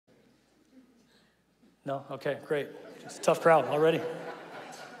No? Okay, great. It's a tough crowd already.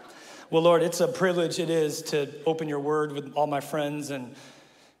 Well, Lord, it's a privilege it is to open your word with all my friends. And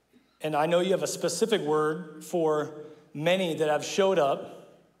I know you have a specific word for many that have showed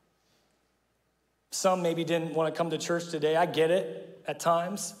up. Some maybe didn't want to come to church today. I get it at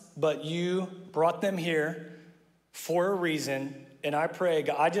times. But you brought them here for a reason. And I pray,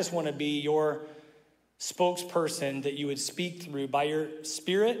 God, I just want to be your spokesperson that you would speak through by your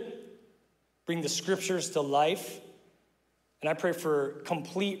Spirit, bring the scriptures to life. And I pray for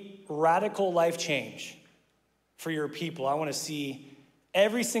complete, radical life change for your people. I want to see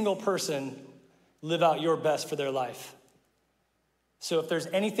every single person live out your best for their life. So if there's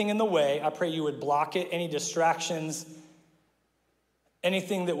anything in the way, I pray you would block it, any distractions,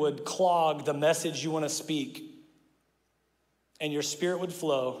 anything that would clog the message you want to speak. And your Spirit would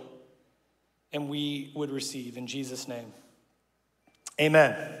flow, and we would receive. In Jesus' name,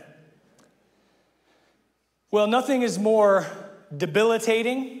 amen. Well, nothing is more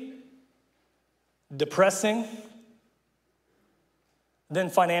debilitating, depressing than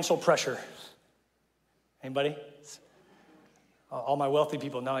financial pressure. Anybody? All my wealthy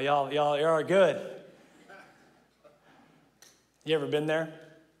people, no, y'all are good. You ever been there?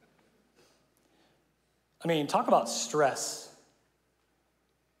 I mean, talk about stress.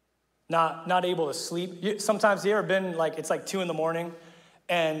 Not able to sleep. Sometimes you ever been like, it's like 2 a.m.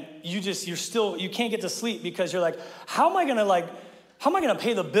 and you can't get to sleep because you're like, how am I gonna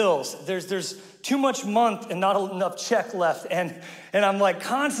pay the bills? There's too much month and not enough check left. And I'm like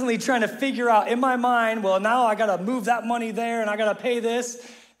constantly trying to figure out in my mind, well, now I gotta move that money there and I gotta pay this.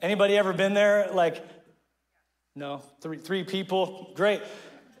 Anybody ever been there? Like, no, three people, great.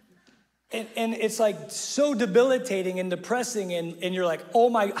 And it's like so debilitating and depressing, and you're like, oh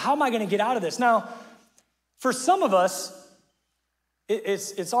my, how am I gonna get out of this? Now, for some of us,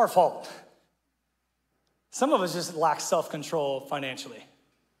 it's our fault. Some of us just lack self-control financially,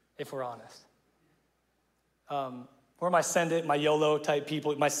 if we're honest. We're my send it, my YOLO type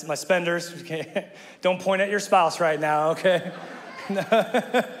people, my spenders. Okay? Don't point at your spouse right now, okay?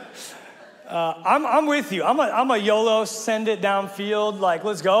 I'm with you. I'm a YOLO, send it downfield, like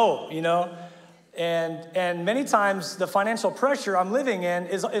let's go, you know? And many times the financial pressure I'm living in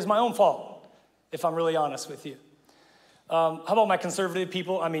is my own fault, if I'm really honest with you. How about my conservative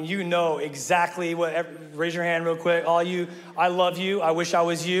people? I mean, you know exactly what, raise your hand real quick. All you, I love you. I wish I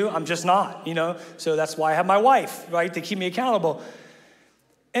was you. I'm just not, you know? So that's why I have my wife, right, to keep me accountable.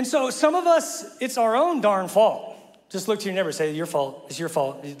 And so some of us, it's our own darn fault. Just look to your neighbor and say, your fault. It's your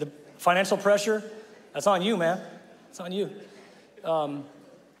fault. The financial pressure, that's on you, man. It's on you.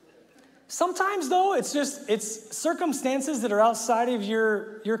 Sometimes, though, it's circumstances that are outside of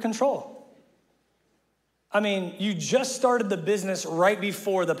your control. I mean, you just started the business right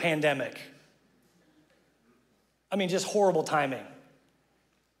before the pandemic. I mean, just horrible timing.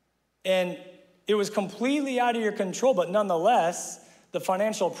 And it was completely out of your control, but nonetheless, the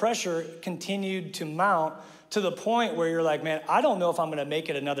financial pressure continued to mount to the point where you're like, man, I don't know if I'm gonna make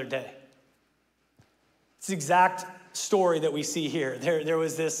it another day. It's the exact story that we see here. There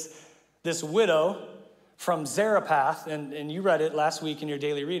was this widow from Zarephath, and you read it last week in your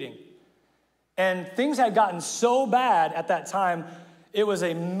daily reading. And things had gotten so bad at that time, it was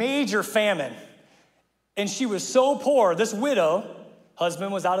a major famine. And she was so poor, this widow,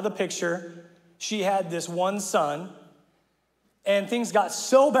 husband was out of the picture, she had this one son, and things got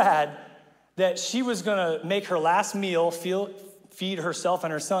so bad that she was gonna make her last meal, feed herself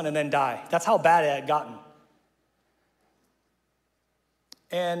and her son, and then die. That's how bad it had gotten.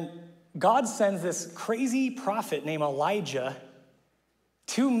 And God sends this crazy prophet named Elijah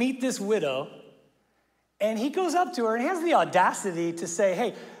to meet this widow. And he goes up to her and he has the audacity to say,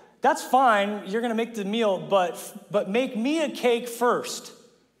 hey, that's fine, you're gonna make the meal, but make me a cake first.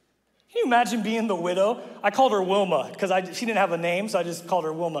 Can you imagine being the widow? I called her Wilma, because she didn't have a name, so I just called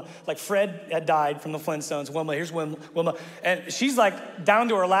her Wilma. Like Fred had died from the Flintstones. Wilma, here's Wilma. And she's like down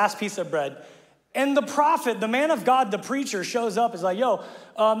to her last piece of bread. And the prophet, the man of God, the preacher, shows up, is like, yo,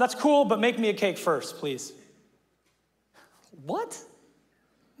 that's cool, but make me a cake first, please. What?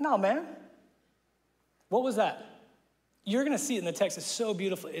 No, man. What was that? You're gonna see it in the text, it's so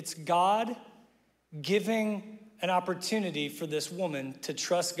beautiful. It's God giving an opportunity for this woman to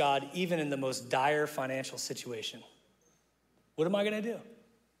trust God even in the most dire financial situation. What am I gonna do?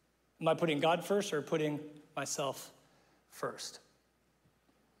 Am I putting God first or putting myself first?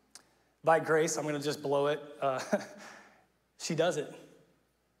 By grace, I'm gonna just blow it. She does it.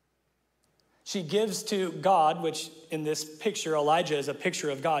 She gives to God, which in this picture, Elijah is a picture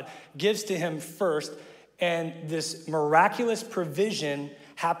of God, gives to him first, and this miraculous provision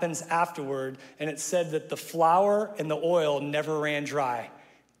happens afterward. And it said that the flour and the oil never ran dry,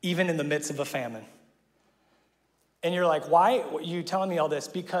 even in the midst of a famine. And you're like, why are you telling me all this?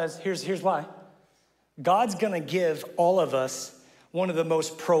 Because here's why. God's gonna give all of us one of the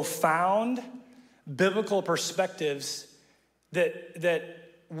most profound biblical perspectives that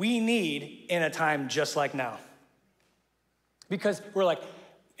we need in a time just like now. Because we're like,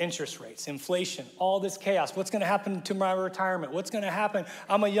 interest rates, inflation, all this chaos. What's gonna happen to my retirement? What's gonna happen?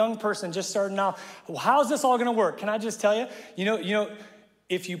 I'm a young person just starting out. How's this all gonna work? Can I just tell you? You know,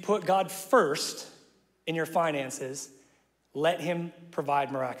 if you put God first in your finances, let him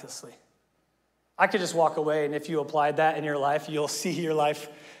provide miraculously. I could just walk away, and if you applied that in your life, you'll see your life.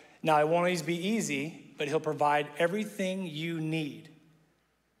 Now, it won't always be easy, but he'll provide everything you need.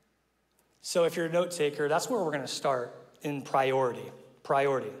 So if you're a note taker, that's where we're gonna start in priority.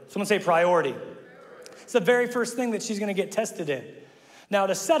 Priority. Someone say priority. It's the very first thing that she's gonna get tested in. Now,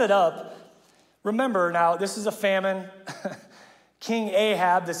 to set it up, remember now, this is a famine. King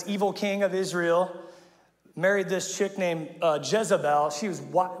Ahab, this evil king of Israel, married this chick named Jezebel. She was,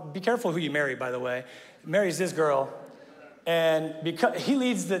 be careful who you marry, by the way. Marries this girl. And because he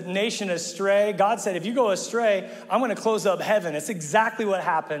leads the nation astray, God said, if you go astray, I'm going to close up heaven. It's exactly what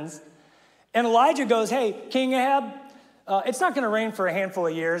happens. And Elijah goes, hey, King Ahab, it's not going to rain for a handful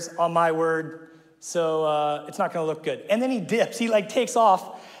of years, on my word. So it's not going to look good. And then he dips. He takes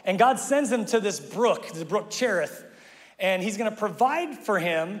off. And God sends him to this brook Cherith. And he's going to provide for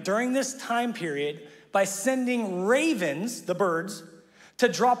him during this time period by sending ravens, the birds, to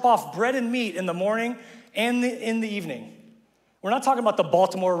drop off bread and meat in the morning and in the evening. We're not talking about the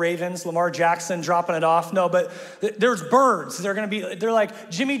Baltimore Ravens, Lamar Jackson dropping it off. No, but there's birds. They're like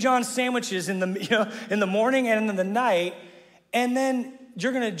Jimmy John's sandwiches in the morning and in the night. And then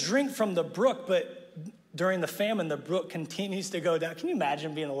you're going to drink from the brook, but during the famine, the brook continues to go down. Can you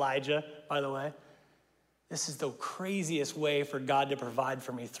imagine being Elijah, by the way? This is the craziest way for God to provide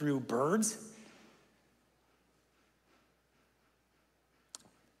for me, through birds.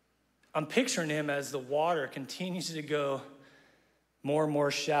 I'm picturing him as the water continues to go more and more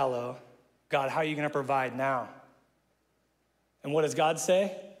shallow. God, how are you going to provide now? And what does God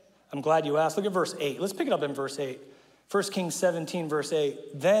say? I'm glad you asked. Look at verse 8. Let's pick it up in verse 8. 1 Kings 17, verse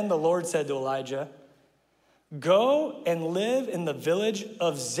 8. Then the Lord said to Elijah, go and live in the village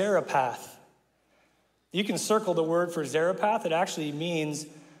of Zarephath. You can circle the word for Zarephath. It actually means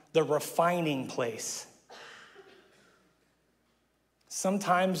the refining place.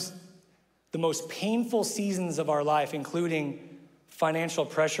 Sometimes the most painful seasons of our life, including financial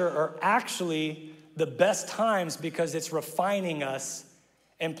pressure, are actually the best times because it's refining us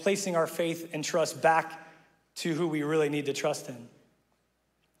and placing our faith and trust back to who we really need to trust in.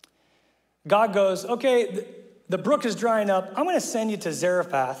 God goes, okay, the brook is drying up. I'm going to send you to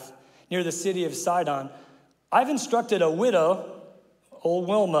Zarephath near the city of Sidon. I've instructed a widow, old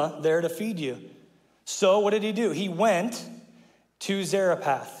Wilma, there to feed you. So what did he do? He went to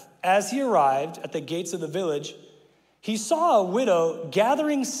Zarephath. As he arrived at the gates of the village, he saw a widow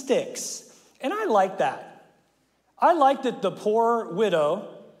gathering sticks. And I like that. I like that the poor widow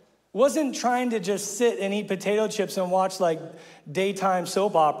wasn't trying to just sit and eat potato chips and watch like daytime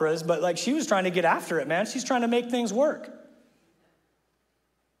soap operas, but like she was trying to get after it, man. She's trying to make things work.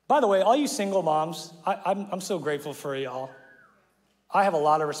 By the way, all you single moms, I'm so grateful for y'all. I have a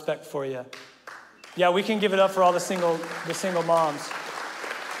lot of respect for you. Yeah, we can give it up for all the single moms.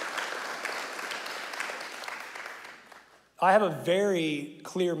 I have a very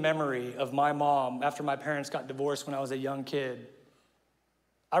clear memory of my mom after my parents got divorced when I was a young kid.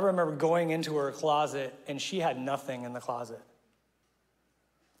 I remember going into her closet and she had nothing in the closet.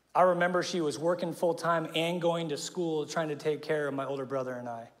 I remember she was working full-time and going to school trying to take care of my older brother and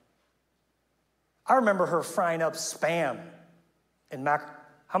I. I remember her frying up Spam and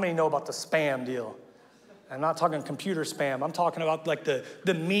how many know about the Spam deal? I'm not talking computer Spam. I'm talking about like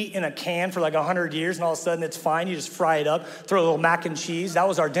the meat in a can for like 100 years and all of a sudden it's fine. You just fry it up, throw a little mac and cheese. That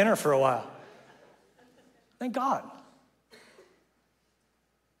was our dinner for a while. Thank God.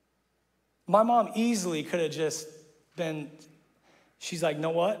 My mom easily could have just been, she's like, know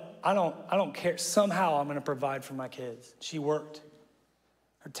what? I don't care. Somehow I'm going to provide for my kids. She worked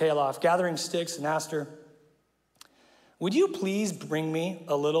her tail off, gathering sticks, and asked her, would you please bring me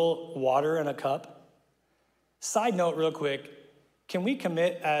a little water in a cup? Side note real quick, can we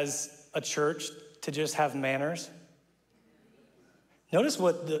commit as a church to just have manners? Notice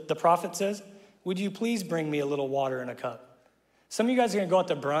what the prophet says. Would you please bring me a little water in a cup? Some of you guys are gonna go out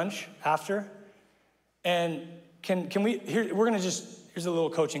to brunch after, and can we, here's a little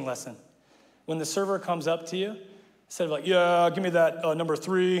coaching lesson. When the server comes up to you, Instead of like, yeah, give me that number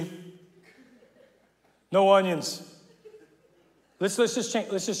 3. No onions. Let's just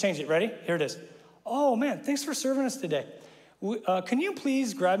change it. Ready? Here it is. Oh man, thanks for serving us today. Can you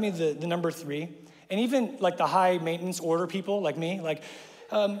please grab me the number 3? And even like the high maintenance order people like me, like,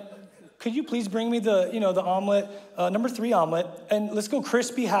 could you please bring me the omelet, number 3 omelet, and let's go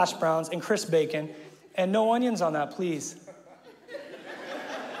crispy hash browns and crisp bacon, and no onions on that, please.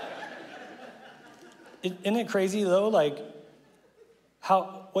 Isn't it crazy though? Like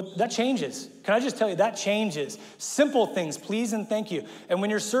what that changes. Can I just tell you, that changes. Simple things, please and thank you. And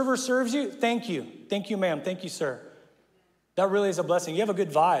when your server serves you, thank you. Thank you, ma'am. Thank you, sir. That really is a blessing. You have a good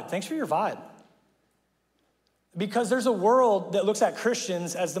vibe. Thanks for your vibe. Because there's a world that looks at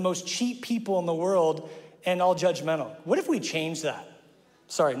Christians as the most cheap people in the world and all judgmental. What if we change that?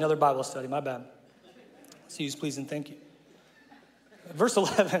 Sorry, another Bible study, my bad. Let's use please and thank you. Verse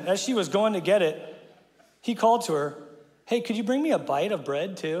 11, as she was going to get it, he called to her, hey, could you bring me a bite of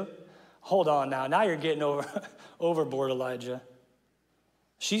bread too? Hold on now. Now you're getting overboard, Elijah.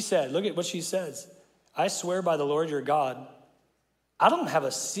 She said, look at what she says. I swear by the Lord your God, I don't have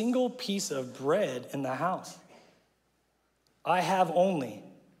a single piece of bread in the house. I have only.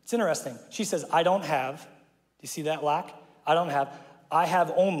 It's interesting. She says, I don't have. Do you see that lack? I don't have. I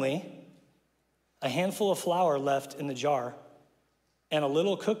have only a handful of flour left in the jar and a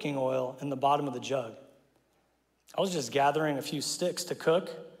little cooking oil in the bottom of the jug. I was just gathering a few sticks to cook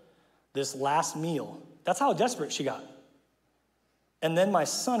this last meal. That's how desperate she got. And then my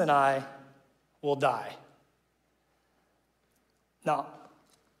son and I will die. Now,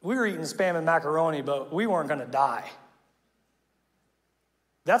 we were eating Spam and macaroni, but we weren't going to die.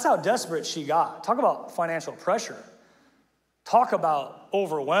 That's how desperate she got. Talk about financial pressure. Talk about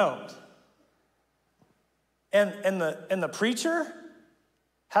overwhelmed. And the preacher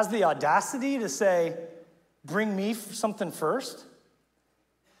has the audacity to say, bring me something first.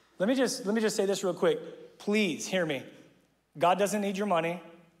 Let me just say this real quick. Please hear me. God doesn't need your money.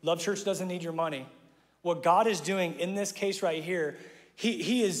 Love Church doesn't need your money. What God is doing in this case right here,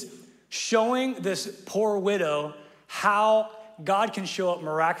 he is showing this poor widow how God can show up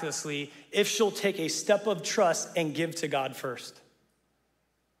miraculously if she'll take a step of trust and give to God first.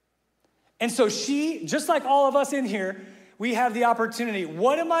 And so she, just like all of us in here, we have the opportunity.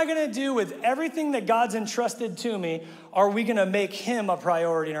 What am I going to do with everything that God's entrusted to me? Are we going to make him a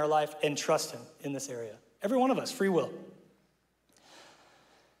priority in our life and trust him in this area? Every one of us, free will.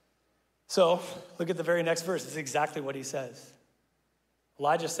 So look at the very next verse. It's exactly what he says.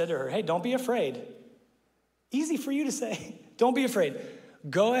 Elijah said to her, hey, don't be afraid. Easy for you to say. Don't be afraid.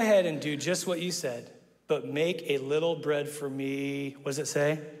 Go ahead and do just what you said, but make a little bread for me. What does it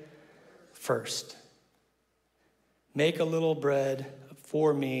say? First. Make a little bread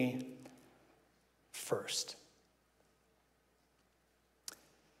for me first.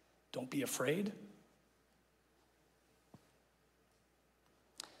 Don't be afraid.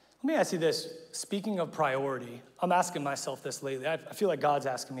 Let me ask you this. Speaking of priority, I'm asking myself this lately. I feel like God's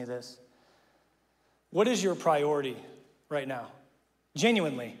asking me this. What is your priority right now?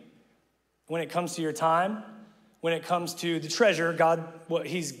 Genuinely. When it comes to your time, when it comes to the treasure, God, what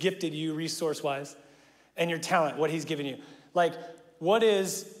he's gifted you resource-wise, and your talent, what he's given you. Like, what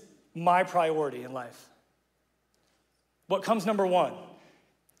is my priority in life? What comes number one?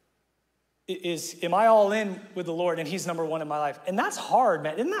 Am I all in with the Lord and he's number one in my life? And that's hard,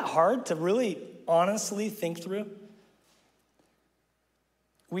 man. Isn't that hard to really honestly think through?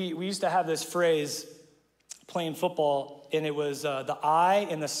 We used to have this phrase playing football, and it was the eye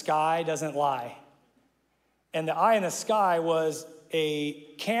in the sky doesn't lie. And the eye in the sky was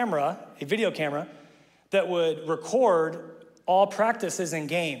a camera, a video camera, that would record all practices and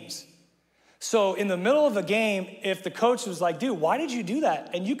games. So in the middle of a game, if the coach was like, dude, why did you do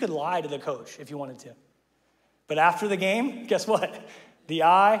that? And you could lie to the coach if you wanted to. But after the game, guess what? The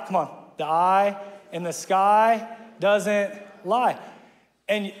eye in the sky doesn't lie.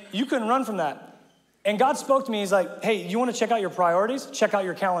 And you couldn't run from that. And God spoke to me, he's like, hey, you want to check out your priorities? Check out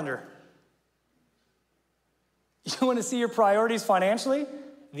your calendar. You want to see your priorities financially?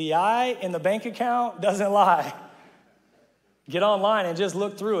 The eye in the bank account doesn't lie. Get online and just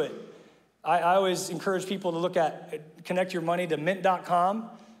look through it. I always encourage people to look at, connect your money to mint.com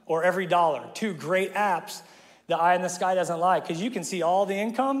or Every Dollar. 2 great apps. The eye in the sky doesn't lie, because you can see all the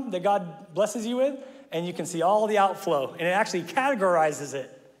income that God blesses you with, and you can see all the outflow, and it actually categorizes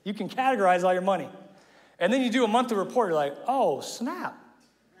it. You can categorize all your money. And then you do a monthly report, you're like, oh, snap.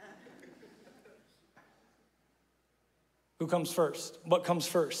 Who comes first? What comes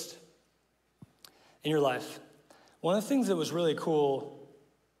first in your life? One of the things that was really cool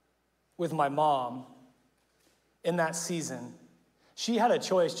with my mom in that season, she had a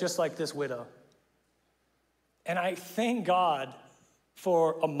choice just like this widow. And I thank God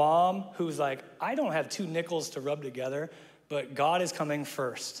for a mom who's like, I don't have two nickels to rub together, but God is coming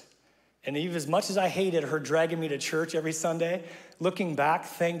first. And even as much as I hated her dragging me to church every Sunday, looking back,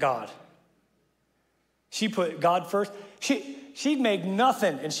 thank God. She put God first. She'd make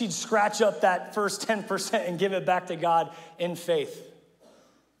nothing, and she'd scratch up that first 10% and give it back to God in faith.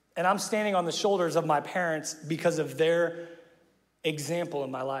 And I'm standing on the shoulders of my parents because of their example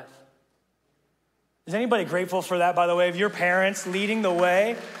in my life. Is anybody grateful for that, by the way, of your parents leading the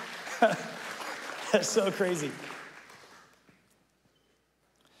way? That's so crazy.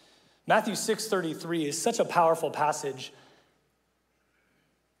 Matthew 6:33 is such a powerful passage.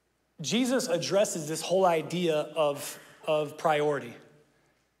 Jesus addresses this whole idea of priority.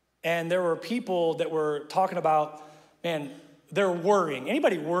 And there were people that were talking about, man, they're worrying.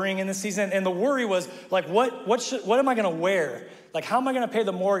 Anybody worrying in this season? And the worry was like, what am I going to wear? Like, how am I going to pay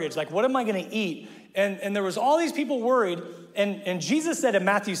the mortgage? Like, what am I going to eat? And there was all these people worried. And Jesus said in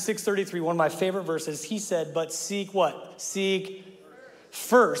Matthew 6:33, one of my favorite verses, he said, but seek what? Seek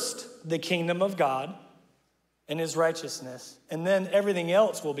first the kingdom of God and his righteousness, and then everything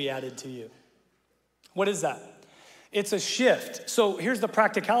else will be added to you. What is that? It's a shift. So here's the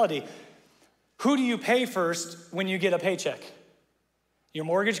practicality. Who do you pay first when you get a paycheck? Your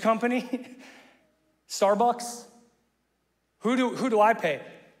mortgage company? Starbucks? Who do I pay?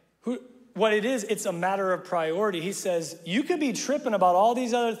 What it is, it's a matter of priority. He says, you could be tripping about all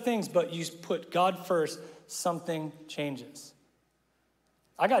these other things, but you put God first, something changes.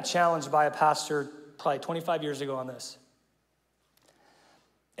 I got challenged by a pastor probably 25 years ago on this.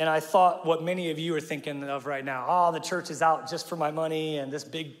 And I thought what many of you are thinking of right now. Oh, the church is out just for my money and this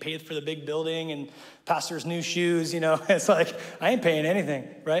big paid for the big building and pastor's new shoes, It's like, I ain't paying anything,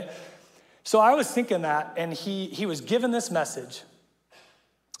 right? So I was thinking that, and he was given this message.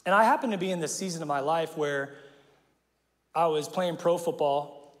 And I happened to be in this season of my life where I was playing pro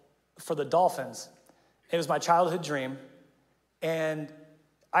football for the Dolphins. It was my childhood dream. And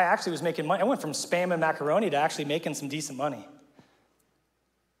I actually was making money. I went from spam and macaroni to actually making some decent money.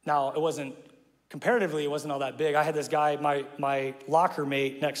 Now, comparatively, it wasn't all that big. I had this guy, my locker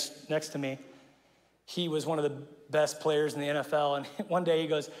mate next to me. He was one of the best players in the NFL. And one day he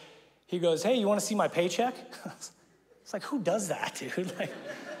goes, hey, you want to see my paycheck? It's like, who does that, dude? Like,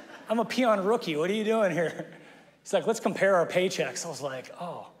 I'm a peon rookie. What are you doing here? He's like, let's compare our paychecks. I was like,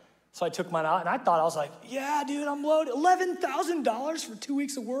 oh. So I took mine out, and I was like, yeah, dude, I'm loaded. $11,000 for 2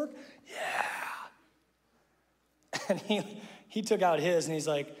 weeks of work? Yeah. And he took out his, and he's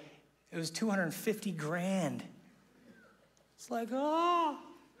like, it was $250,000. It's like, oh.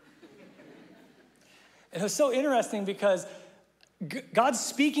 And it was so interesting because God's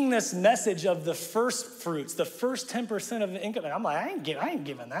speaking this message of the first fruits, the first 10% of the income. And I'm like, I ain't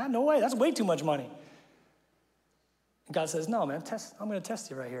giving that. No way. That's way too much money. And God says, no, man, I'm going to test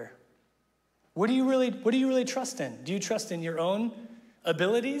you right here. What do you really trust in? Do you trust in your own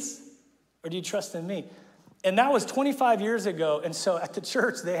abilities, or do you trust in me? And that was 25 years ago. And so at the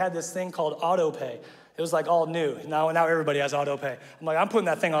church, they had this thing called auto pay. It was like all new. Now everybody has auto pay. I'm like, I'm putting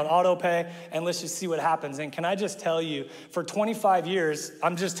that thing on auto pay, and let's just see what happens. And can I just tell you, for 25 years,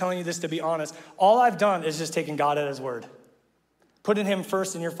 I'm just telling you this to be honest, all I've done is just taken God at his word. Putting him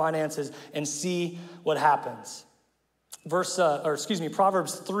first in your finances and see what happens.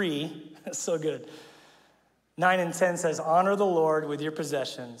 Proverbs 3, that's so good. 9 and 10 says, honor the Lord with your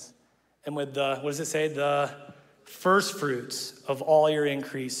possessions and with the first fruits of all your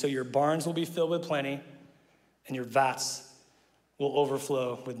increase. So your barns will be filled with plenty and your vats will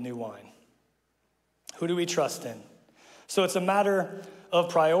overflow with new wine. Who do we trust in? So it's a matter of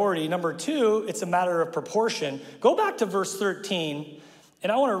priority. Number 2, it's a matter of proportion. Go back to verse 13,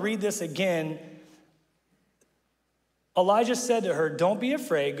 and I want to read this again. Elijah said to her, don't be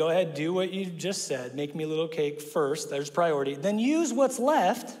afraid. Go ahead, do what you just said. Make me a little cake first. There's priority. Then use what's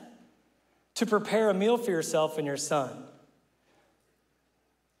left to prepare a meal for yourself and your son.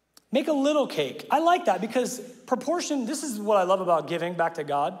 Make a little cake. I like that because proportion, this is what I love about giving back to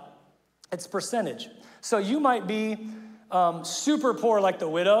God. It's percentage. So you might be super poor like the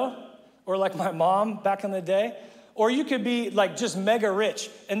widow or like my mom back in the day. Or you could be like just mega rich.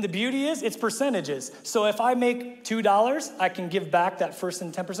 And the beauty is it's percentages. So if I make $2, I can give back that first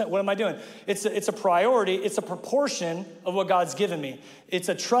and 10%. What am I doing? It's a priority. It's a proportion of what God's given me. It's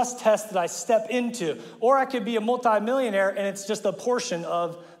a trust test that I step into. Or I could be a multimillionaire and it's just a portion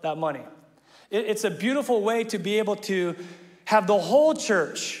of that money. It's a beautiful way to be able to have the whole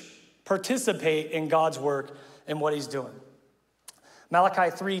church participate in God's work and what he's doing.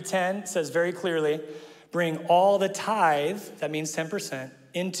 Malachi 3:10 says very clearly, bring all the tithe, that means 10%,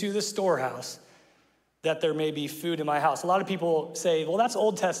 into the storehouse, that there may be food in my house. A lot of people say, well, that's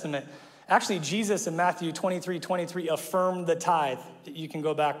Old Testament. Actually, Jesus in Matthew 23:23 affirmed the tithe. You can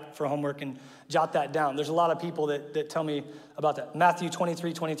go back for homework and jot that down. There's a lot of people that tell me about that. Matthew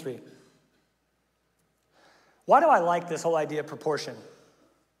 23:23. Why do I like this whole idea of proportion?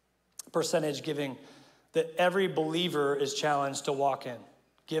 Percentage giving that every believer is challenged to walk in.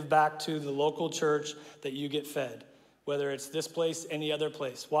 Give back to the local church that you get fed, whether it's this place, any other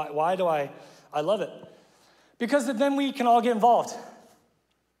place. Why do I love it? Because then we can all get involved.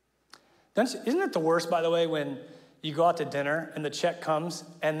 Isn't it the worst, by the way, when you go out to dinner and the check comes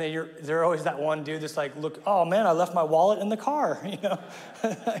and they're always that one dude that's like, look, oh man, I left my wallet in the car, you know?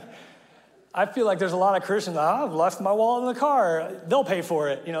 I feel like there's a lot of Christians, I've left my wallet in the car. They'll pay for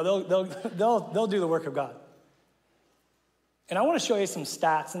it, you know, they'll do the work of God. And I want to show you some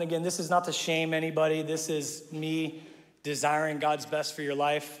stats. And again, this is not to shame anybody. This is me desiring God's best for your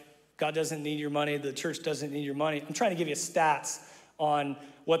life. God doesn't need your money. The church doesn't need your money. I'm trying to give you stats on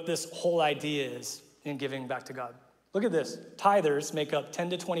what this whole idea is in giving back to God. Look at this. Tithers make up 10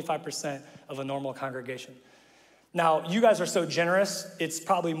 to 25% of a normal congregation. Now, you guys are so generous, it's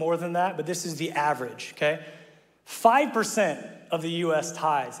probably more than that, but this is the average, okay? 5% of the U.S.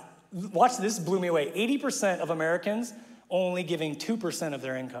 tithes. Watch this, blew me away. 80% of Americans only giving 2% of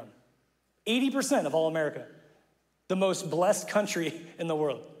their income. 80% of all America. The most blessed country in the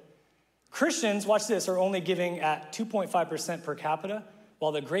world. Christians, watch this, are only giving at 2.5% per capita,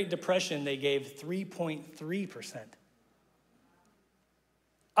 while the Great Depression, they gave 3.3%.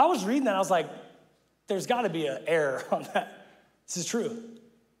 I was reading that, I was like, there's got to be an error on that. This is true.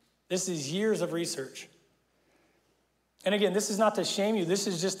 This is years of research. And again, this is not to shame you. This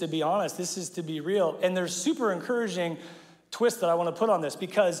is just to be honest. This is to be real. And there's super encouraging twist that I want to put on this,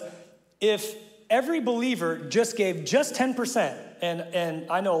 because if every believer just gave just 10%,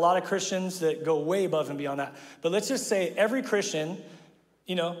 and I know a lot of Christians that go way above and beyond that, but let's just say every Christian,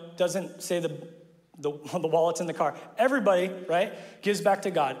 you know, doesn't say the wallet's in the car. Everybody, right, gives back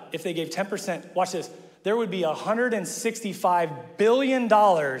to God. If they gave 10%, watch this, there would be $165 billion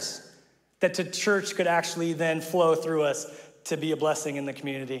that the church could actually then flow through us to be a blessing in the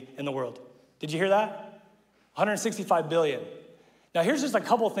community, in the world. Did you hear that? 165 billion. Now here's just a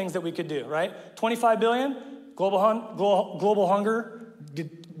couple things that we could do, right? 25 billion, global hunger,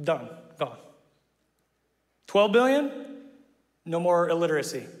 done, gone. 12 billion, no more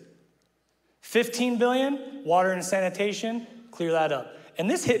illiteracy. 15 billion, water and sanitation, clear that up. And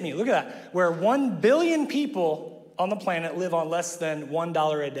this hit me, look at that, where 1 billion people on the planet live on less than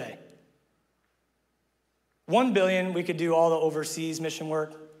 $1 a day. 1 billion, we could do all the overseas mission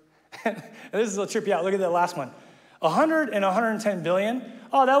work. And this will trip you out. Look at that last one. 100 and 110 billion.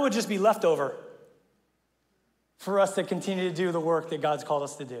 Oh, that would just be leftover for us to continue to do the work that God's called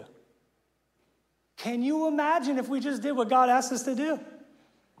us to do. Can you imagine if we just did what God asked us to do?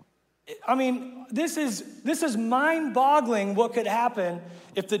 I mean, this is mind-boggling what could happen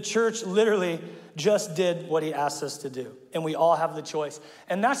if the church literally just did what he asked us to do. And we all have the choice.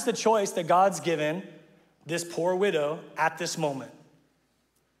 And that's the choice that God's given this poor widow at this moment.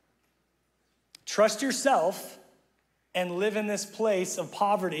 Trust yourself and live in this place of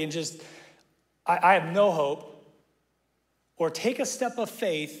poverty and just, I have no hope. Or take a step of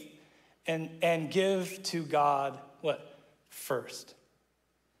faith and give to God, what? First.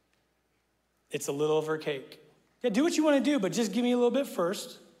 It's a little over cake. Yeah, do what you want to do, but just give me a little bit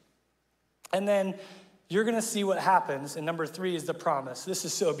first. And then you're going to see what happens. And number 3 is the promise. This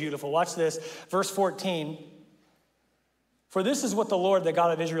is so beautiful. Watch this. Verse 14. For this is what the Lord, the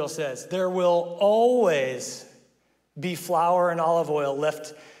God of Israel, says. There will always be flour and olive oil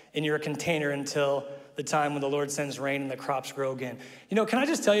left in your container until the time when the Lord sends rain and the crops grow again. You know, can I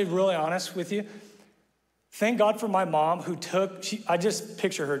just tell you, really honest with you? Thank God for my mom who I just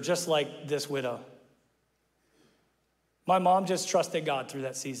picture her just like this widow. My mom just trusted God through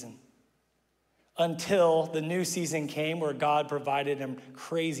that season until the new season came where God provided in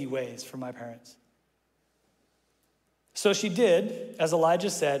crazy ways for my parents. So she did, as Elijah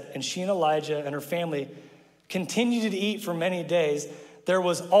said, and she and Elijah and her family continued to eat for many days. There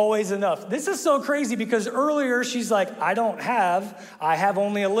was always enough. This is so crazy because earlier she's like, I have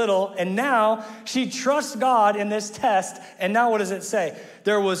only a little. And now she trusts God in this test. And now what does it say?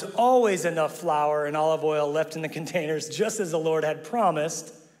 There was always enough flour and olive oil left in the containers, just as the Lord had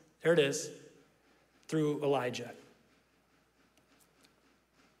promised. There it is, through Elijah.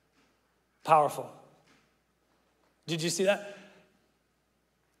 Powerful. Did you see that?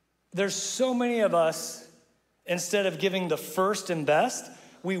 There's so many of us, instead of giving the first and best,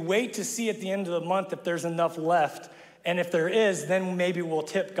 We wait to see at the end of the month if there's enough left. And if there is, then maybe we'll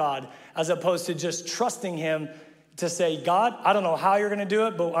tip God, as opposed to just trusting him to say, God, I don't know how you're going to do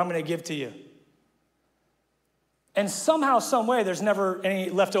it, but I'm going to give to you. And somehow, some way, there's never any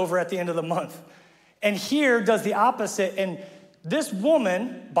left over at the end of the month. And here does the opposite. And this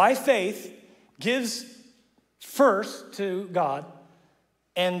woman, by faith, gives first to God,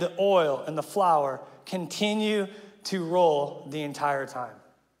 and the oil and the flour continue to roll the entire time.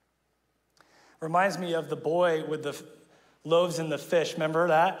 Reminds me of the boy with the loaves and the fish. Remember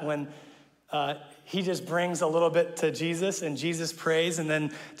that? When he just brings a little bit to Jesus, and Jesus prays and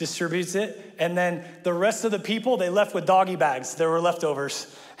then distributes it. And then the rest of the people, they left with doggy bags. There were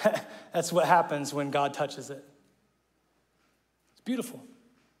leftovers. That's what happens when God touches it. It's beautiful.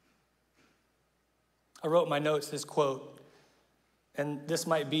 I wrote in my notes this quote, and this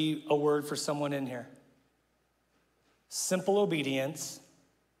might be a word for someone in here. Simple obedience,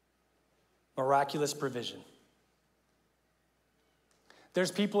 miraculous provision. There's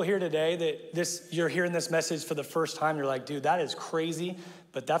people here today that you're hearing this message for the first time. You're like, dude, that is crazy,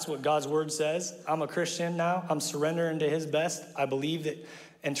 but that's what God's word says. I'm a Christian now. I'm surrendering to his best. I believe that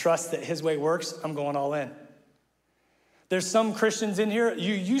and trust that his way works. I'm going all in. There's some Christians in here,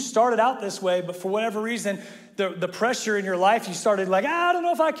 you started out this way, but for whatever reason, the pressure in your life, you started like, I don't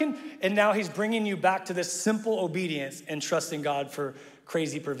know if I can. And now he's bringing you back to this simple obedience and trusting God for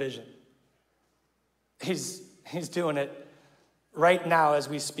crazy provision. He's doing it right now as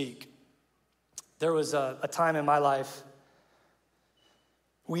we speak. There was a time in my life,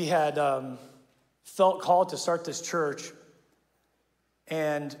 we had felt called to start this church,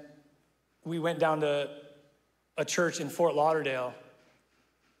 and we went down to a church in Fort Lauderdale,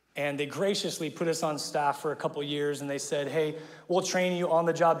 and they graciously put us on staff for a couple years, and they said, hey, we'll train you on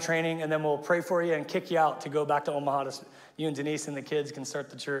the job training, and then we'll pray for you and kick you out to go back to Omaha so you and Denise and the kids can start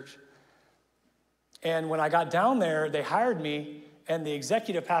the church. And when I got down there, they hired me, and the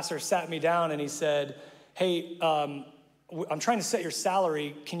executive pastor sat me down, and he said, hey, I'm trying to set your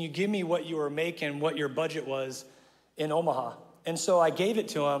salary. Can you give me what you were making, what your budget was in Omaha? And so I gave it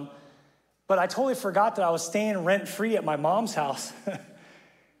to him, but I totally forgot that I was staying rent-free at my mom's house.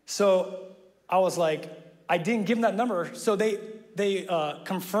 So I was like, I didn't give him that number. So they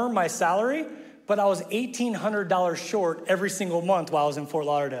confirmed my salary, but I was $1,800 short every single month while I was in Fort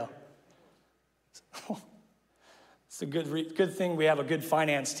Lauderdale. It's a good thing we have a good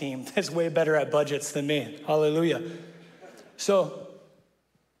finance team that's way better at budgets than me. Hallelujah. So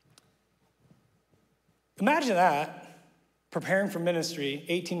imagine that, preparing for ministry,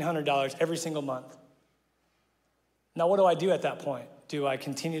 $1,800 every single month. Now, what do I do at that point? Do I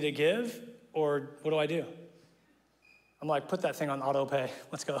continue to give, or what do I do? I'm like, put that thing on auto pay.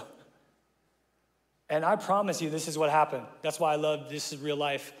 Let's go. And I promise you, this is what happened. That's why I love this is real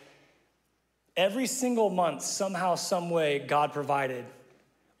life. Every single month, somehow, some way, God provided,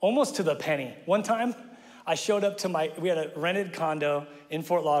 almost to the penny. One time, I showed up we had a rented condo in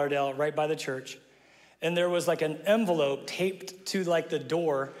Fort Lauderdale right by the church, and there was like an envelope taped to like the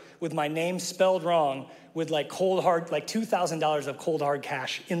door with my name spelled wrong with like cold hard, like $2,000 of cold hard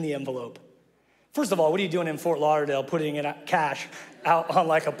cash in the envelope. First of all, what are you doing in Fort Lauderdale putting in cash out on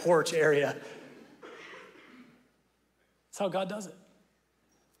like a porch area? That's how God does it.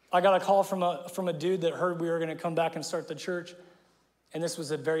 I got a call from a dude that heard we were going to come back and start the church. And this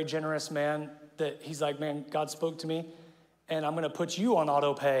was a very generous man that he's like, man, God spoke to me, and I'm going to put you on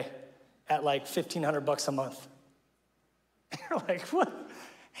auto pay at like $1,500 a month. You're like, what?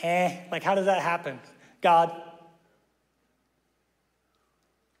 Like, how does that happen? God.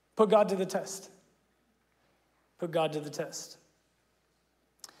 Put God to the test. Put God to the test.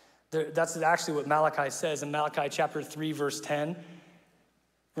 That's actually what Malachi says in Malachi chapter 3, verse 10.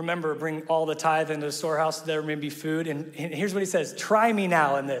 Remember, bring all the tithe into the storehouse so there may be food. And here's what he says, try me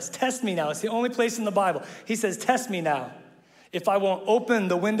now in this. Test me now. It's the only place in the Bible. He says, test me now. If I won't open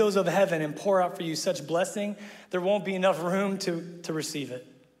the windows of heaven and pour out for you such blessing, there won't be enough room to receive it.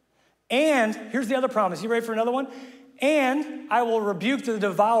 And here's the other promise. You ready for another one? And I will rebuke the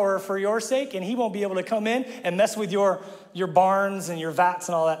devourer for your sake, and he won't be able to come in and mess with your barns and your vats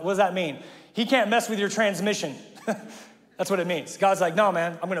and all that. What does that mean? He can't mess with your transmission. That's what it means. God's like, no,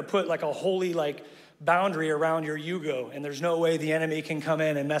 man, I'm going to put like a holy like boundary around your Yugo, and there's no way the enemy can come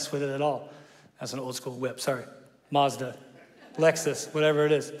in and mess with it at all. That's an old school whip, sorry. Mazda, Lexus, whatever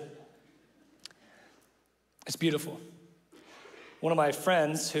it is. It's beautiful. One of my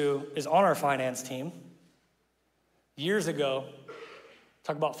friends who is on our finance team, years ago,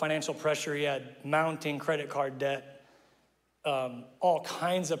 talk about financial pressure. He had mounting credit card debt, all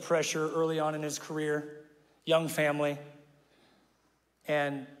kinds of pressure early on in his career, young family.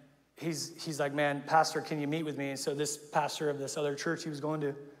 And he's like, man, pastor, can you meet with me? And so this pastor of this other church he was going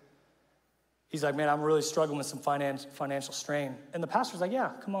to, he's like, man, I'm really struggling with some financial strain. And the pastor's like,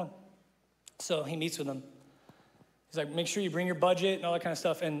 yeah, come on. So he meets with him. He's like, make sure you bring your budget and all that kind of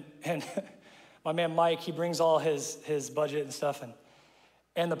stuff. And my man Mike, he brings all his budget and stuff.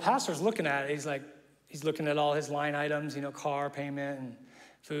 And the pastor's looking at it. He's looking at all his line items, car payment and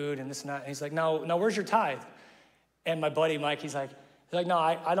food and this and that. And he's like, no, where's your tithe? And my buddy Mike, he's like, no,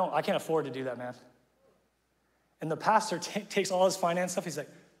 I can't afford to do that, man. And the pastor takes all his finance stuff. He's like,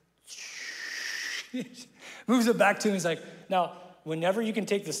 moves it back to him. He's like, now, whenever you can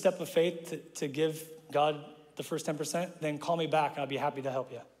take the step of faith to give God the first 10%, then call me back and I'll be happy to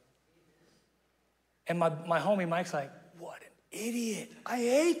help you. And my homie Mike's like, what an idiot.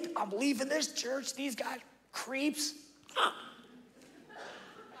 I'm leaving this church. These guys, creeps.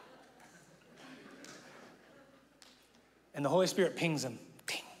 And the Holy Spirit pings him.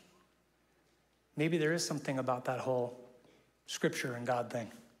 Ping. Maybe there is something about that whole scripture and God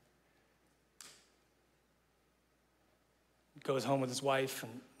thing. Goes home with his wife,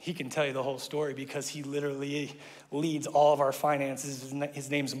 and he can tell you the whole story because he literally leads all of our finances. His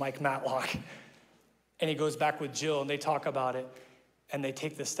name's Mike Matlock. And he goes back with Jill, and they talk about it, and they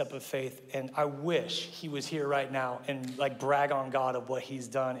take this step of faith. And I wish he was here right now and brag on God of what he's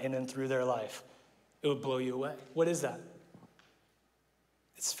done in and through their life. It would blow you away. What is that?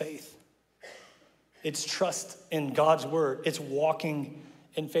 It's faith. It's trust in God's word. It's walking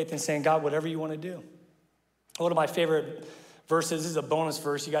in faith and saying, God, whatever you want to do. One of my favorite verses, this is a bonus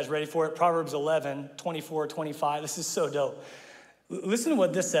verse. You guys ready for it? Proverbs 11, 24, 25. This is so dope. Listen to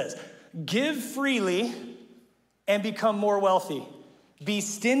what this says. Give freely and become more wealthy. Be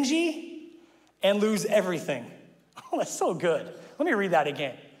stingy and lose everything. Oh, that's so good. Let me read that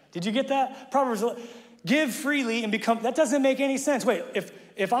again. Did you get that? Proverbs 11. Give freely and become, that doesn't make any sense. Wait,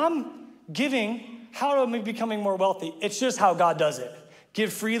 if I'm giving, how am I becoming more wealthy? It's just how God does it.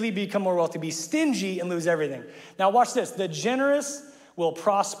 Give freely, become more wealthy. Be stingy and lose everything. Now watch this. The generous will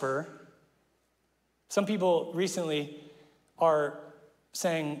prosper. Some people recently are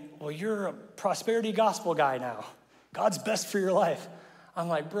saying, well, you're a prosperity gospel guy now. God's best for your life. I'm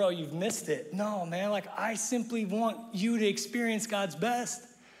like, bro, you've missed it. No, man, I simply want you to experience God's best.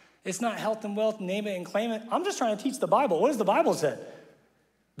 It's not health and wealth, name it and claim it. I'm just trying to teach the Bible. What does the Bible say?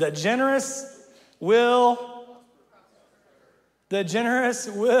 The generous will.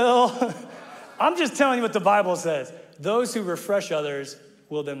 I'm just telling you what the Bible says. Those who refresh others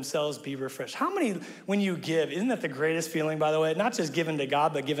will themselves be refreshed. How many, when you give, isn't that the greatest feeling, by the way? Not just giving to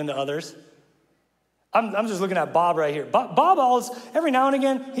God, but giving to others. I'm just looking at Bob right here. Bob always, every now and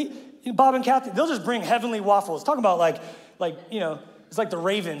again, Bob and Kathy, they'll just bring heavenly waffles. Talk about it's like the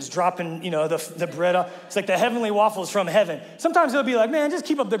ravens dropping, the bread up. It's like the heavenly waffles from heaven. Sometimes they'll be like, man, just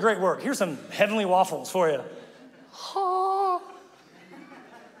keep up the great work. Here's some heavenly waffles for you.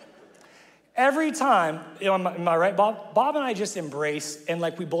 Every time, am I right, Bob? Bob and I just embrace, and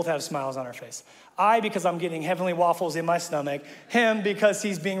we both have smiles on our face. I, because I'm getting heavenly waffles in my stomach. Him, because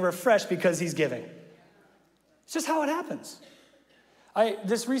he's being refreshed because he's giving. It's just how it happens.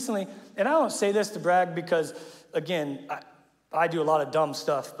 This recently, and I don't say this to brag because, again, I do a lot of dumb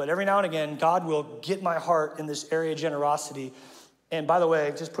stuff, but every now and again, God will get my heart in this area of generosity. And by the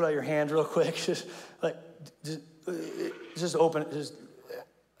way, just put out your hand real quick. Just open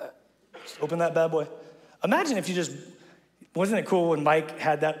that bad boy. Imagine if you wasn't it cool when Mike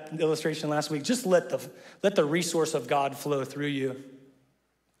had that illustration last week? Just let the resource of God flow through you.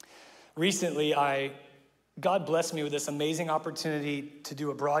 Recently, God blessed me with this amazing opportunity to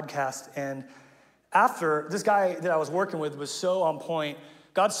do a broadcast, and after, this guy that I was working with was so on point,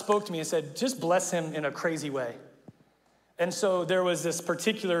 God spoke to me and said, just bless him in a crazy way. And so there was this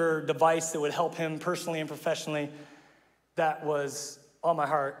particular device that would help him personally and professionally that was on my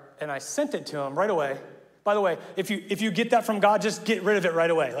heart, and I sent it to him right away. By the way, if you get that from God, just get rid of it right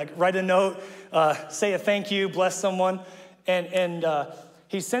away. Write a note, say a thank you, bless someone. And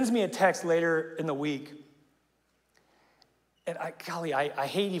he sends me a text later in the week. And I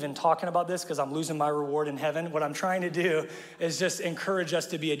hate even talking about this because I'm losing my reward in heaven. What I'm trying to do is just encourage us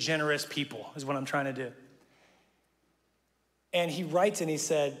to be a generous people, is what I'm trying to do. And he writes and he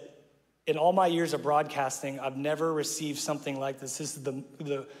said, in all my years of broadcasting, I've never received something like this. This is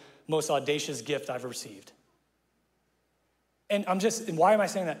the most audacious gift I've received. And why am I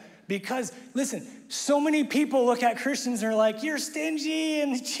saying that? Because, listen, so many people look at Christians and are like, you're stingy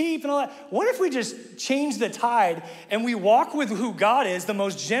and cheap and all that. What if we just change the tide and we walk with who God is, the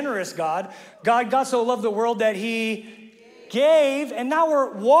most generous God? God so loved the world that he gave, and now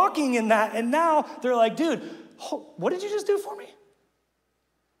we're walking in that. And now they're like, dude, what did you just do for me?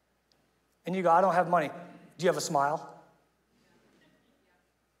 And you go, I don't have money. Do you have a smile?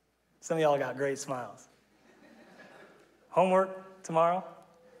 Some of y'all got great smiles. Homework tomorrow?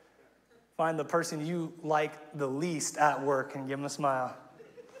 Find the person you like the least at work and give them a smile.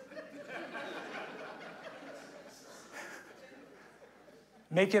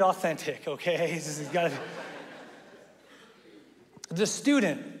 Make it authentic, okay? The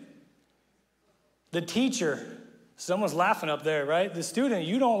student, the teacher, someone's laughing up there, right? The student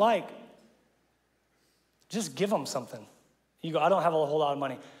you don't like, just give them something. You go, I don't have a whole lot of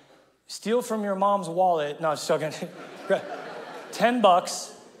money. Steal from your mom's wallet. No, just joking.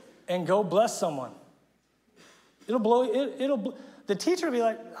 $10 and go bless someone. The teacher will be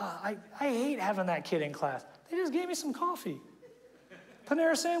like, I hate having that kid in class. They just gave me some coffee.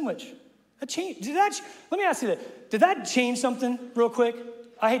 Panera sandwich. Let me ask you this. Did that change something real quick?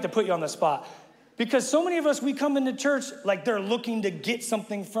 I hate to put you on the spot. Because so many of us, we come into church like they're looking to get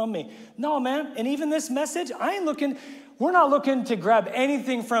something from me. No, man. And even this message, we're not looking to grab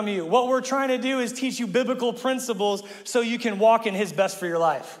anything from you. What we're trying to do is teach you biblical principles so you can walk in his best for your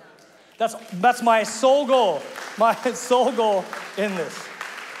life. That's my sole goal. My sole goal in this.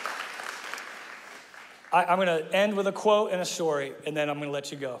 I'm going to end with a quote and a story, and then I'm going to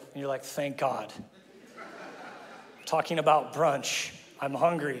let you go. And you're like, thank God. I'm talking about brunch. I'm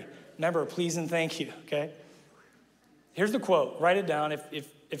hungry. Remember, please and thank you, okay? Here's the quote. Write it down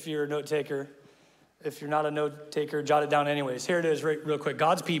if you're a note taker. If you're not a note taker, jot it down anyways. Here it is real quick.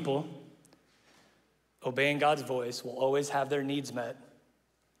 God's people, obeying God's voice, will always have their needs met.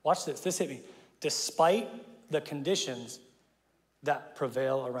 Watch this. This hit me. Despite the conditions that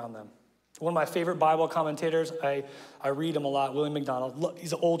prevail around them. One of my favorite Bible commentators, I read him a lot, William McDonald. Look,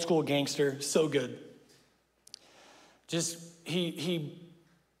 he's an old school gangster, so good. Look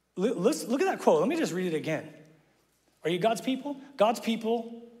at that quote. Let me just read it again. Are you God's people? God's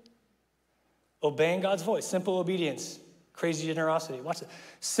people obeying God's voice. Simple obedience, crazy generosity. Watch it.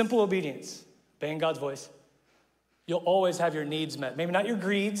 Simple obedience, obeying God's voice. You'll always have your needs met. Maybe not your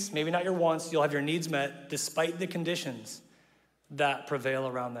greeds, maybe not your wants. You'll have your needs met despite the conditions that prevail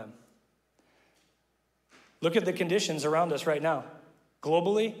around them. Look at the conditions around us right now.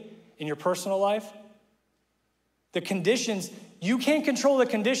 Globally, in your personal life, the conditions, you can't control the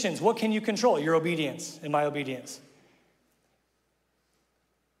conditions. What can you control? Your obedience and my obedience.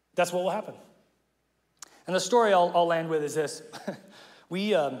 That's what will happen. And the story I'll land with is this.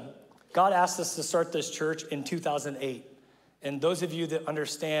 God asked us to start this church in 2008. And those of you that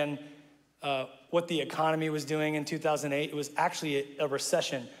understand what the economy was doing in 2008, it was actually a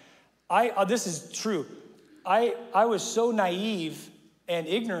recession. This is true. I was so naive and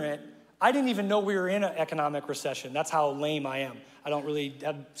ignorant, I didn't even know we were in an economic recession. That's how lame I am. I don't really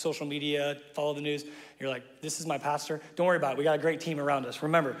have social media, follow the news. You're like, this is my pastor. Don't worry about it. We got a great team around us.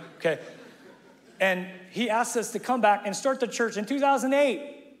 Remember, okay? And he asked us to come back and start the church in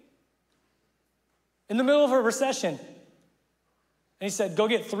 2008 in the middle of a recession. And he said, go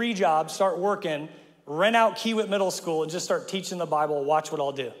get 3 jobs, start working, rent out Pkwy Middle School, and just start teaching the Bible. Watch what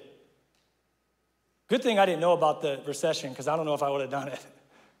I'll do. Good thing I didn't know about the recession, because I don't know if I would have done it.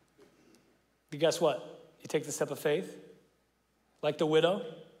 But guess what? You take the step of faith, like the widow,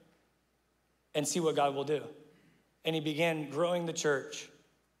 and see what God will do. And he began growing the church.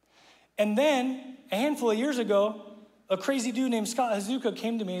 And then, a handful of years ago, a crazy dude named Scott Hazuka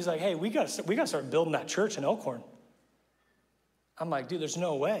came to me. He's like, hey, we got to start building that church in Elkhorn. I'm like, dude, there's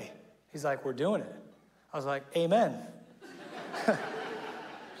no way. He's like, we're doing it. I was like, amen.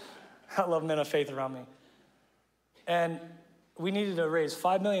 I love men of faith around me. And we needed to raise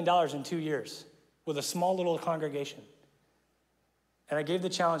 $5 million in 2 years with a small little congregation. And I gave the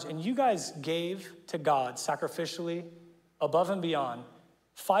challenge, and you guys gave to God sacrificially, above and beyond,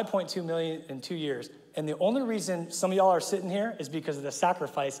 $5.2 million in 2 years. And the only reason some of y'all are sitting here is because of the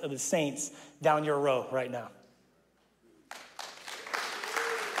sacrifice of the saints down your row right now.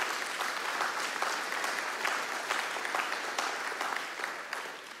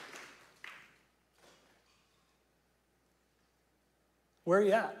 Where are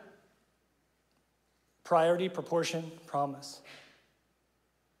you at? Priority, proportion, promise.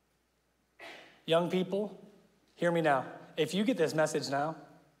 Young people, hear me now. If you get this message now,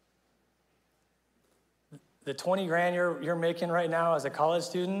 the 20 grand you're making right now as a college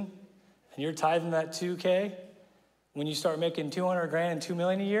student, and you're tithing that 2K, when you start making 200 grand and 2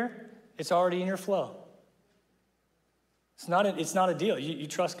 million a year, it's already in your flow. It's not a deal. You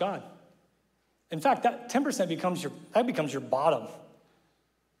trust God. In fact, that 10% becomes your bottom.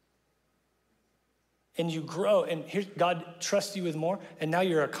 And you grow, and God trusts you with more, and now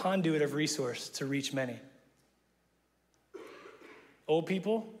you're a conduit of resource to reach many. Old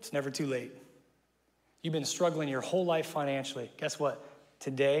people, it's never too late. You've been struggling your whole life financially. Guess what?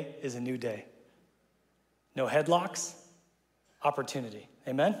 Today is a new day. No headlocks, opportunity.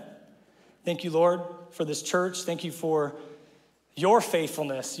 Amen? Thank you, Lord, for this church. Thank you for your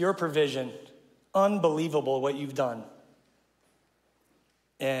faithfulness, your provision. Unbelievable what you've done.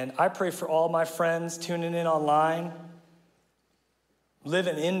 And I pray for all my friends tuning in online,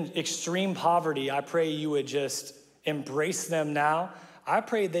 living in extreme poverty. I pray you would just embrace them now. I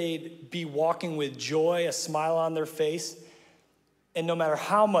pray they'd be walking with joy, a smile on their face. And no matter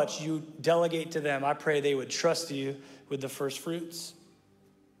how much you delegate to them, I pray they would trust you with the first fruits.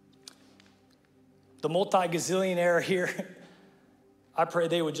 The multi-gazillionaire here, I pray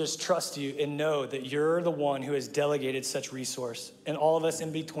they would just trust you and know that you're the one who has delegated such resource. And all of us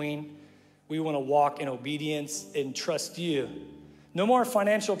in between, we want to walk in obedience and trust you. No more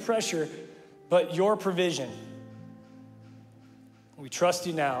financial pressure, but your provision. We trust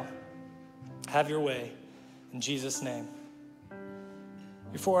you now. Have your way. In Jesus' name.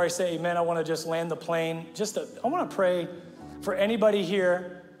 Before I say amen, I want to just land the plane. I want to pray for anybody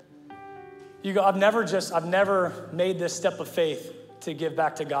here. I've never made this step of faith to give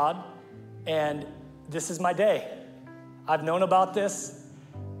back to God, and this is my day. I've known about this,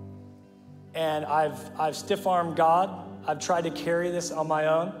 and I've stiff-armed God. I've tried to carry this on my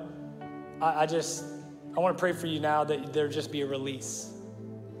own. I want to pray for you now that there just be a release.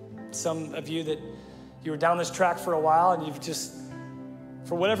 Some of you that you were down this track for a while, and you've just,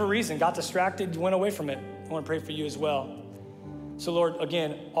 for whatever reason, got distracted, you went away from it. I want to pray for you as well. So Lord,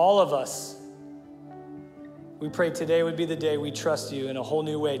 again, all of us, we pray today would be the day we trust you in a whole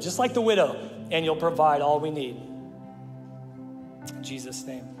new way, just like the widow, and you'll provide all we need. In Jesus'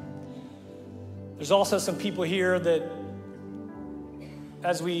 name. There's also some people here that,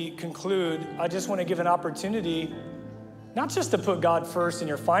 as we conclude, I just want to give an opportunity, not just to put God first in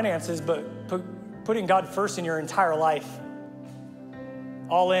your finances, but putting God first in your entire life.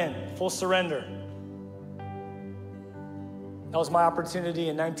 All in, full surrender. That was my opportunity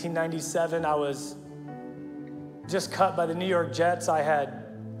in 1997. I was just cut by the New York Jets. I had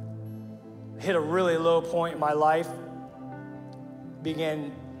hit a really low point in my life.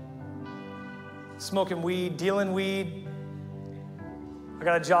 Began smoking weed, dealing weed. I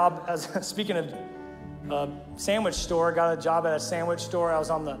got a job speaking of a sandwich store, I got a job at a sandwich store. I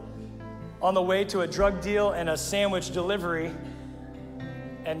was on the way to a drug deal and a sandwich delivery,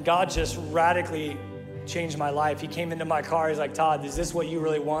 and God just radically changed my life. He came into my car, he's like, Todd, is this what you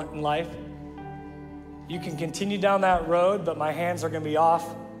really want in life? You can continue down that road, but my hands are gonna be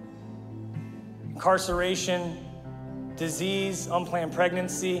off. Incarceration, disease, unplanned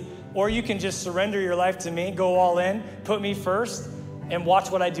pregnancy, or you can just surrender your life to me, go all in, put me first, and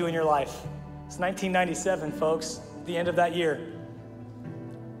watch what I do in your life. It's 1997, folks, the end of that year.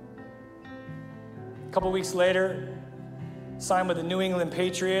 A couple weeks later, signed with the New England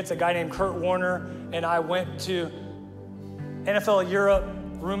Patriots, a guy named Kurt Warner, and I went to NFL Europe,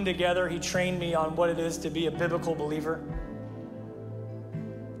 room together. He trained me on what it is to be a biblical believer.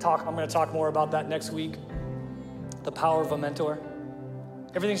 I'm going to talk more about that next week. The power of a mentor.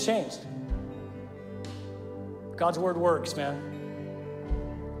 Everything's changed. God's word works, man.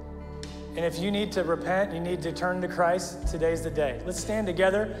 And if you need to repent, you need to turn to Christ, today's the day. Let's stand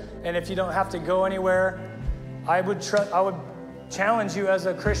together, and if you don't have to go anywhere, I would challenge you as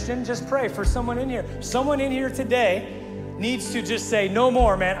a Christian, just pray for someone in here. Someone in here today needs to just say, no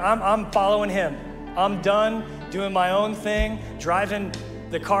more, man, I'm following him. I'm done doing my own thing, driving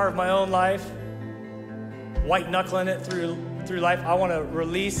the car of my own life, white knuckling it through life. I want to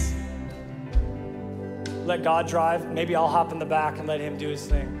release, let God drive. Maybe I'll hop in the back and let him do his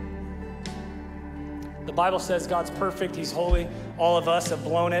thing. The Bible says God's perfect, he's holy. All of us have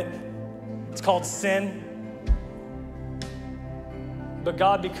blown it. It's called sin. But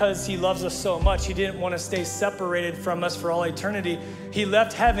God, because he loves us so much, he didn't want to stay separated from us for all eternity. He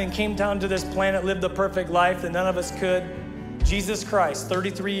left heaven, came down to this planet, lived the perfect life that none of us could. Jesus Christ,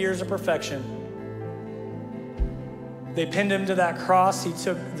 33 years of perfection. They pinned him to that cross. He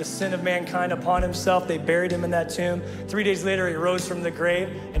took the sin of mankind upon himself. They buried him in that tomb. 3 days later, he rose from the grave.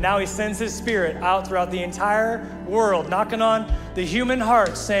 And now he sends his spirit out throughout the entire world, knocking on the human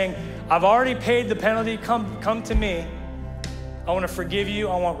heart, saying, I've already paid the penalty. Come to me. I want to forgive you.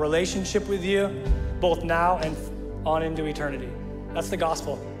 I want relationship with you, both now and on into eternity. That's the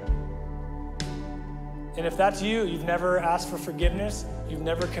gospel. And if that's you, you've never asked for forgiveness, you've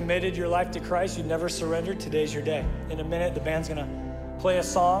never committed your life to Christ, you've never surrendered, today's your day. In a minute, the band's gonna play a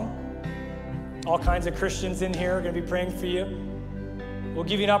song. All kinds of Christians in here are gonna be praying for you. We'll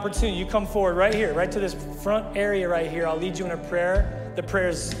give you an opportunity. You come forward right here, right to this front area right here. I'll lead you in a prayer. the prayer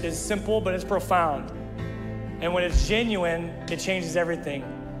is simple, but it's profound. And when it's genuine, it changes everything.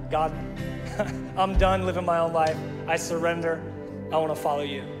 God, I'm done living my own life. I surrender. I want to follow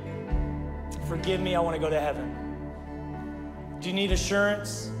you. Forgive me. I want to go to heaven. Do you need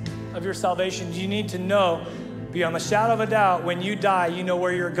assurance of your salvation? Do you need to know, beyond a shadow of a doubt, when you die, you know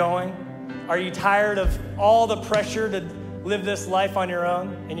where you're going? Are you tired of all the pressure to live this life on your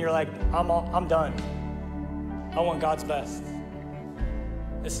own? And you're like, I'm done. I want God's best.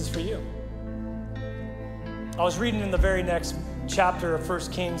 This is for you. I was reading in the very next chapter of 1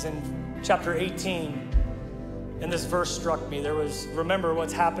 Kings in chapter 18, and this verse struck me. Remember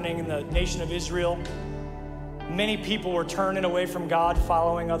what's happening in the nation of Israel. Many people were turning away from God,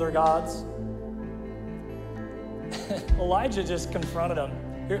 following other gods. Elijah just confronted them.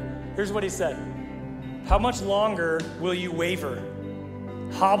 Here's what he said. How much longer will you waver,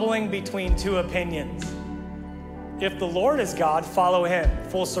 hobbling between two opinions? If the Lord is God, follow him,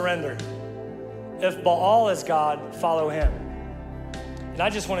 full surrender. If Baal is God, follow him. And I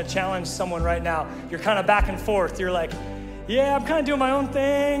just want to challenge someone right now. You're kind of back and forth. You're like, yeah, I'm kind of doing my own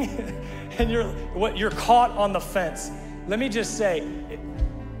thing. And you're caught on the fence. Let me just say,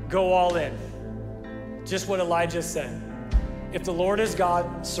 go all in. Just what Elijah said. If the Lord is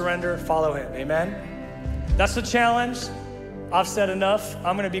God, surrender, follow him. Amen? That's the challenge. I've said enough.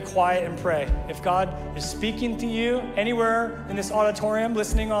 I'm going to be quiet and pray. If God is speaking to you anywhere in this auditorium,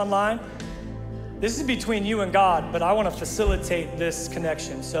 listening online, this is between you and God, but I want to facilitate this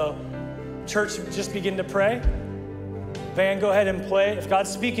connection. So, church, just begin to pray. Van, go ahead and play. If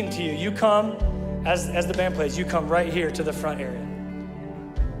God's speaking to you, you come, as the band plays, you come right here to the front area.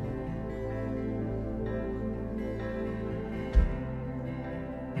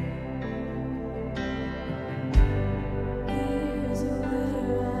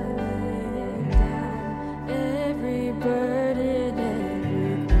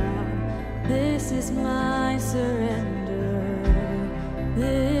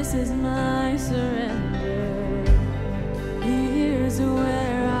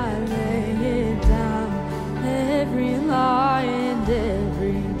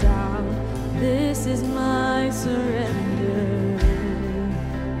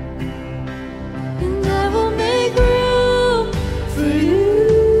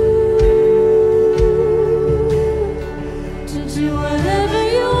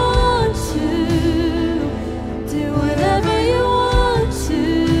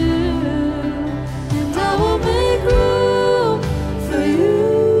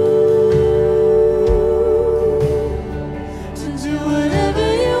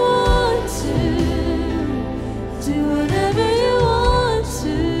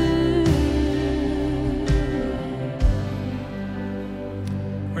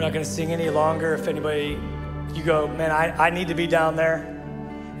 Sing any longer. If anybody, you go, man, I need to be down there.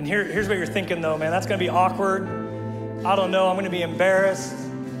 And here's what you're thinking though, man, that's gonna be awkward. I don't know, I'm gonna be embarrassed.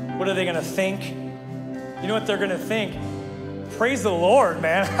 What are they gonna think? You know what they're gonna think? Praise the Lord,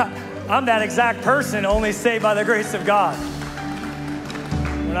 man. I'm that exact person, only saved by the grace of God.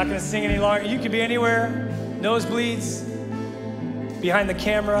 We're not gonna sing any longer. You could be anywhere, nosebleeds, behind the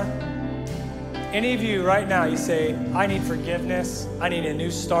camera. Any of you right now, you say, I need forgiveness. I need a new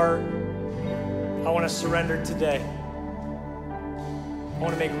start. I want to surrender today. I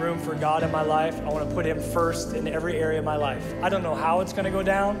want to make room for God in my life. I want to put him first in every area of my life. I don't know how it's going to go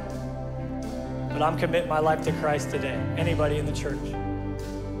down, but I'm committing my life to Christ today. Anybody in the church?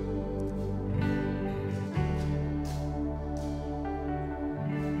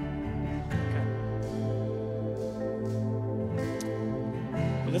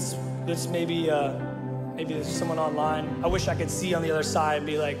 This maybe there's someone online. I wish I could see on the other side and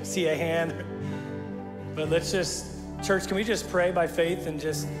be like, see a hand. But let's just, church, can we just pray by faith and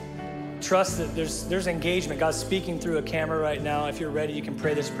just trust that there's engagement. God's speaking through a camera right now. If you're ready, you can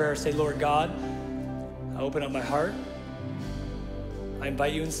pray this prayer. Say, Lord God, I open up my heart. I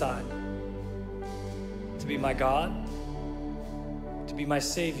invite you inside to be my God, to be my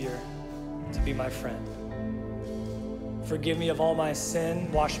Savior, to be my friend. Forgive me of all my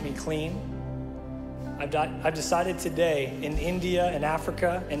sin, wash me clean. I've decided today in India, in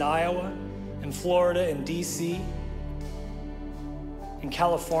Africa, in Iowa, in Florida, in DC, in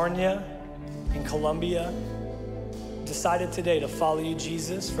California, in Colombia, decided today to follow you,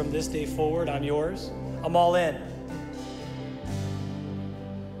 Jesus, from this day forward. I'm yours. I'm all in.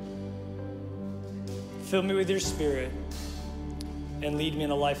 Fill me with your Spirit and lead me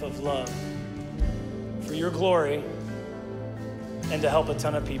in a life of love for your glory and to help a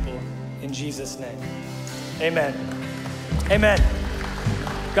ton of people. In Jesus' name, amen. Amen.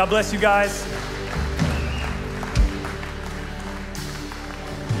 God bless you guys.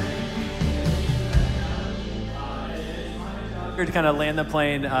 icebreaker to kind of land the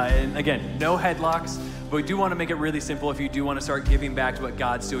plane. And again, no headlocks. But we do want to make it really simple if you do want to start giving back to what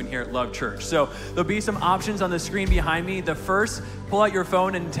God's doing here at Love Church. So there'll be some options on the screen behind me. The first, pull out your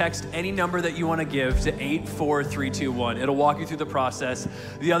phone and text any number that you want to give to 84321. It'll walk you through the process.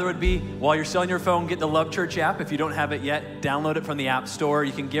 The other would be, while you're still on your phone, get the Love Church app. If you don't have it yet, download it from the App Store.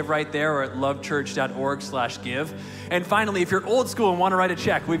 You can give right there or at lovechurch.org/give. And finally, if you're old school and want to write a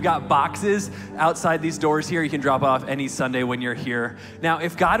check, we've got boxes outside these doors here. You can drop off any Sunday when you're here. Now,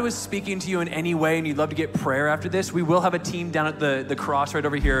 if God was speaking to you in any way and you'd love to get prayer after this, we will have a team down at the cross right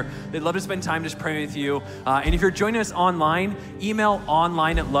over here. They'd love to spend time just praying with you. And if you're joining us online, email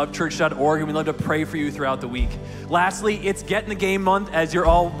online@lovechurch.org, and we'd love to pray for you throughout the week. Lastly, it's Get in the Game month, as you're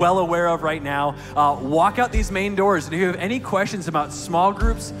all well aware of right now. Walk out these main doors. And if you have any questions about small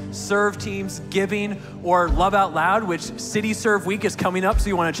groups, serve teams, giving, or Love Out Loud, which City Serve Week is coming up, so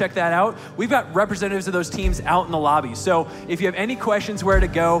you want to check that out. We've got representatives of those teams out in the lobby. So if you have any questions where to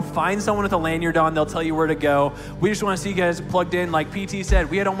go, find someone with a lanyard on. They'll tell you where to go. We just want to see you guys plugged in. Like PT said,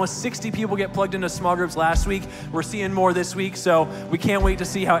 we had almost 60 people get plugged into small groups last week. We're seeing more this week, so we can't wait to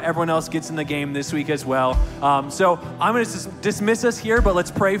see how everyone else gets in the game this week as well. So I'm going to dismiss us here, but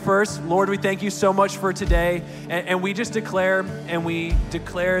let's pray first. Lord, we thank you so much for today, and we just declare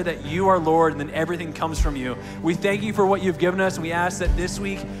that you are Lord, and then everything comes from you. We thank you for what you've given us, and we ask that this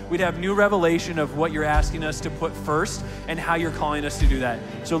week we'd have new revelation of what you're asking us to put first and how you're calling us to do that.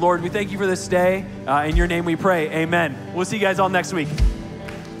 So Lord, we thank you for this day. In your name we pray, amen. We'll see you guys all next week.